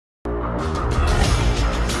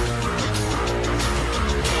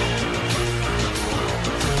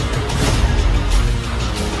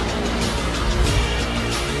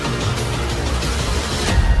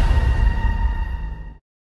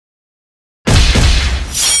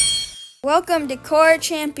Welcome to Core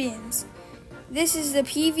Champions. This is the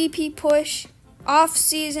PvP push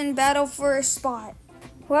off-season battle for a spot.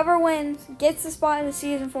 Whoever wins gets the spot in the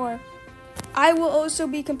Season 4. I will also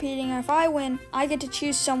be competing, and if I win, I get to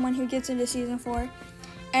choose someone who gets into Season 4.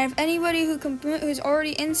 And if anybody who's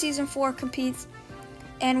already in Season 4 competes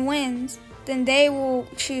and wins, then they will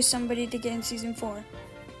choose somebody to get in Season 4.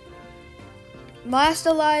 Last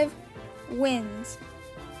alive wins.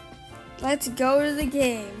 Let's go to the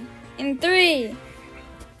game. In 3,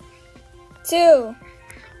 2,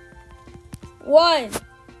 1,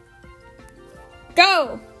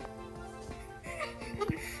 go!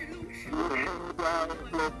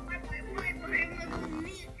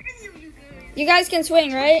 You guys can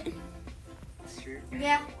swing, right?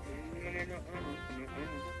 Yeah.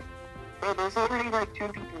 Bro, there's already like 2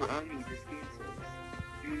 people on me this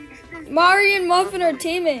game, Mari and Muffin are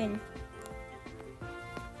teaming.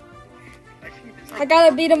 I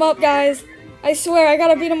gotta beat him up, guys. I swear, I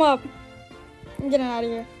gotta beat him up. I'm getting out of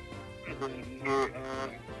here.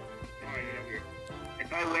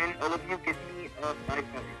 If I win, all of you give me 5 hearts.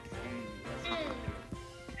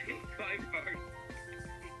 5 hearts?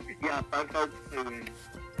 Yeah, 5 hearts to win.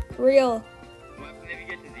 Real. If you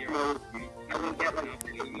get to 0, I will get like...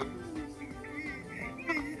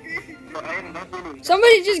 But I am not winning.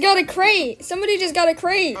 Somebody just got a crate. Somebody just got a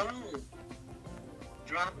crate.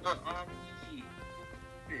 Drop the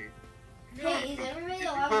Hey, is everybody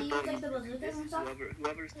allowed to use like the bazookas and stuff?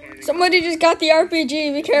 Somebody just got the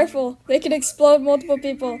RPG. Be careful. They can explode multiple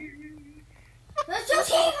people. Let's do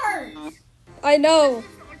teamers! I know.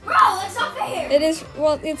 Bro, that's not fair! It is,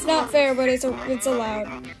 well, it's not fair, but it's allowed.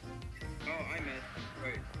 Oh, I missed.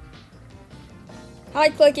 Wait. Hi,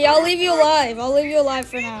 Clicky. I'll leave you alive. I'll leave you alive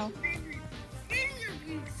for now.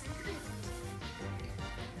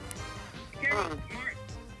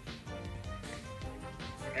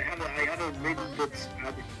 I have a really good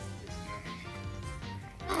strategy.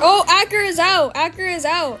 Oh, Ahker is out. Ahker is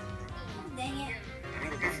out. Dang it.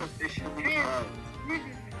 Ahker is officially out.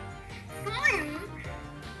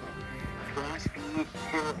 Class B,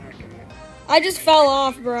 kill Ahker. I just fell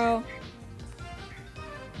off, bro.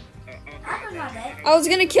 I'm not dead. I was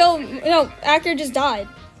gonna kill. No, Ahker just died.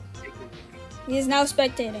 He is now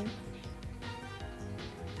spectating.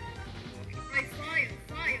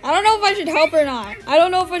 I don't know if I should help or not. I don't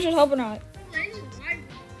know if I should help or not.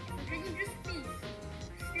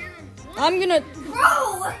 I'm gonna.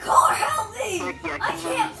 Bro, Core, help me! I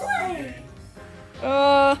can't play!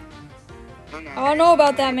 I don't know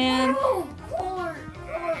about that, man. Bro, Core,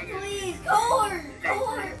 please, Core!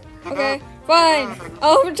 Okay, fine.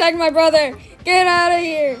 I'll protect my brother. Get out of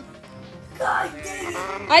here. God dang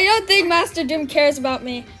it! I don't think Masterdoom cares about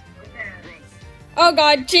me. Oh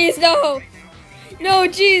God, jeez, no. No,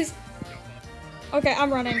 jeez. Okay,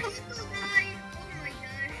 I'm running. So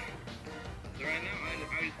right now,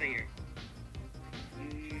 I would say here.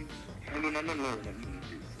 I mean, I'm alone.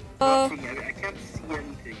 I can't see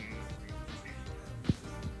anything.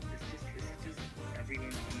 It's just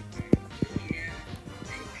everyone.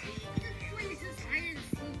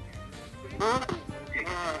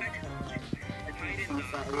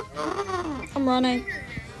 I'm running.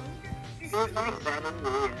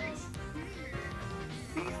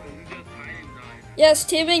 Yes,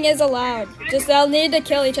 teaming is allowed. Just they'll need to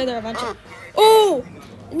kill each other eventually. Oh!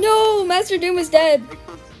 No! Masterdoom is dead.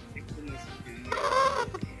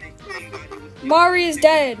 Mari is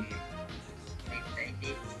dead.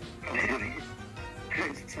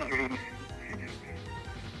 Sorry.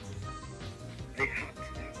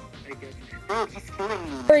 Bro, he's killing me.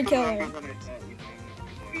 Hurry, kill her.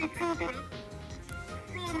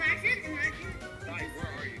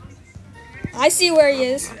 I see where he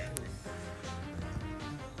is.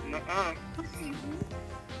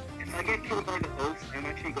 If I get killed by the host, I'm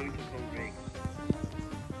actually going to go break.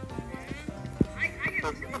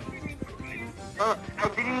 Oh, I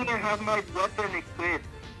didn't even have my weapon equipped.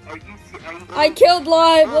 Are you serious? I killed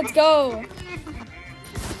Libe. Let's go.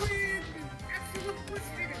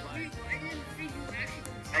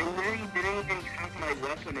 I literally didn't even have my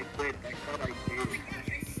weapon equipped. I thought I did.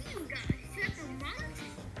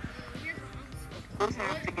 I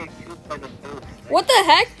have to get killed by the host. What the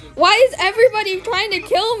heck? Why is everybody trying to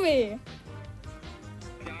kill me?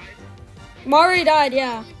 Mari died,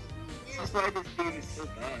 yeah. That's why this game is so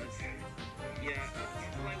bad. Yeah.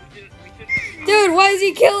 Dude, why is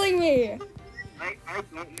he killing me? I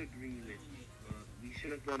don't agree with you. We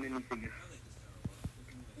should have done anything else.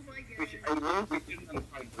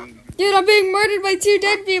 Dude, I'm being murdered by 2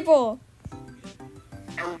 dead people.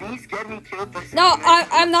 At least get me killed by No,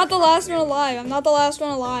 I'm not the last one alive. I'm not the last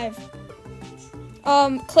one alive.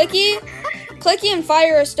 Clicky and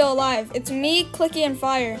Fire are still alive. It's me, Clicky, and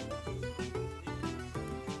Fire.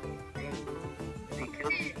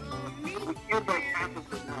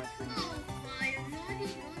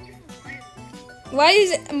 Why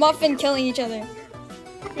is Muffin killing each other?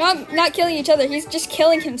 No, not killing each other. He's just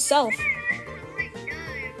killing himself.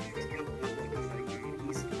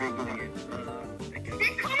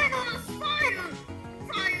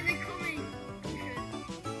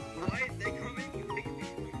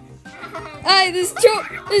 Hey, there's two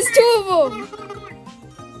of them.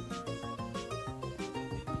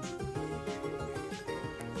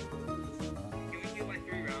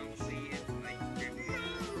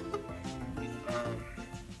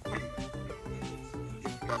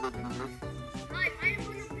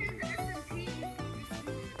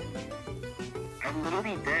 I'm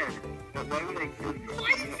literally dead. But why would I kill you?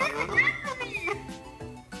 Why did you say that to me?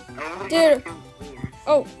 Dude.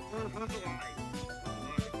 Oh.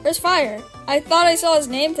 Where's Fire? I thought I saw his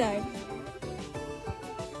name tag.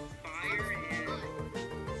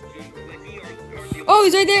 Oh,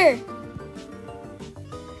 he's right there.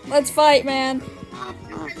 Let's fight, man.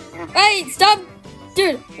 Hey, stop.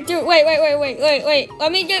 Dude, wait. Wait,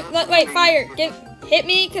 Fire. Hit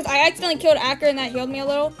me, because I accidentally killed Ahker and that healed me a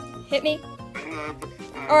little. Hit me.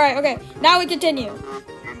 Alright, okay. Now we continue.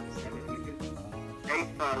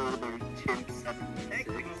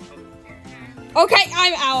 Okay,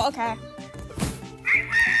 I'm out. Okay.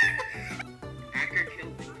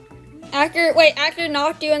 Ahker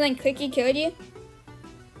knocked you and then Clicky killed you?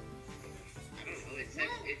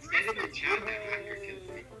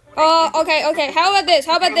 Okay. How about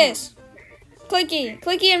this?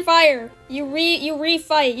 Clicky and Fire. You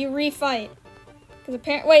refight. Cause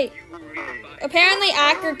apparently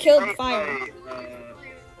Ahker killed Fire.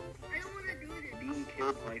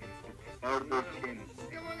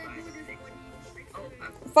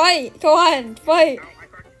 Fight! Go on, fight!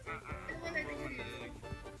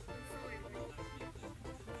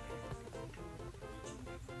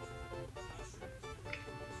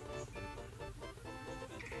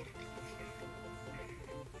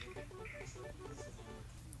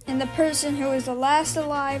 And the person who is the last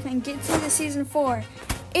alive and gets into season 4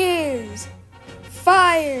 is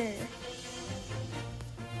Fire.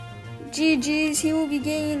 GG's, he will be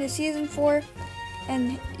getting into season 4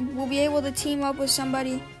 and we'll be able to team up with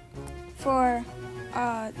somebody for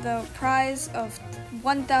the prize of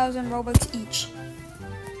 1,000 Robux each.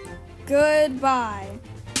 Goodbye.